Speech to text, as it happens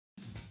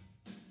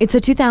It's a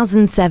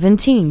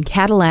 2017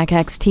 Cadillac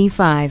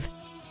XT5.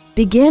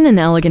 Begin an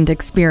elegant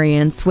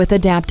experience with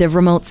adaptive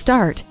remote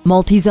start,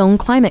 multi-zone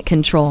climate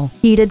control,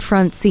 heated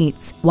front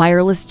seats,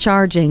 wireless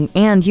charging,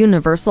 and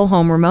universal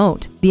home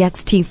remote. The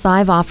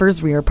XT5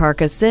 offers rear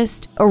park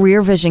assist, a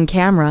rear vision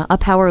camera, a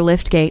power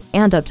liftgate,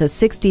 and up to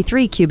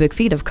 63 cubic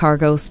feet of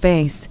cargo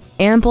space.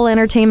 Ample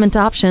entertainment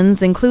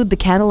options include the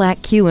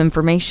Cadillac CUE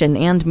information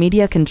and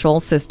media control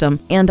system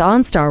and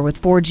OnStar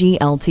with 4G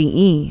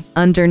LTE.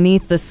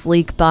 Underneath the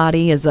sleek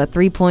body is a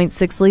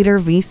 3.6-liter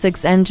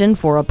V6 engine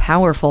for a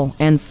powerful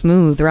and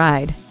smooth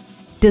ride.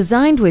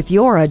 Designed with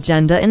your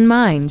agenda in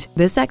mind,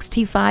 this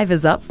XT5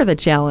 is up for the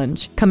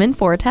challenge. Come in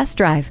for a test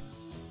drive.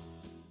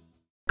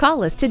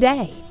 Call us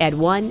today at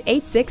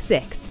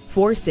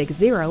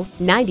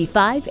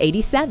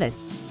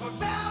 1-866-460-9587.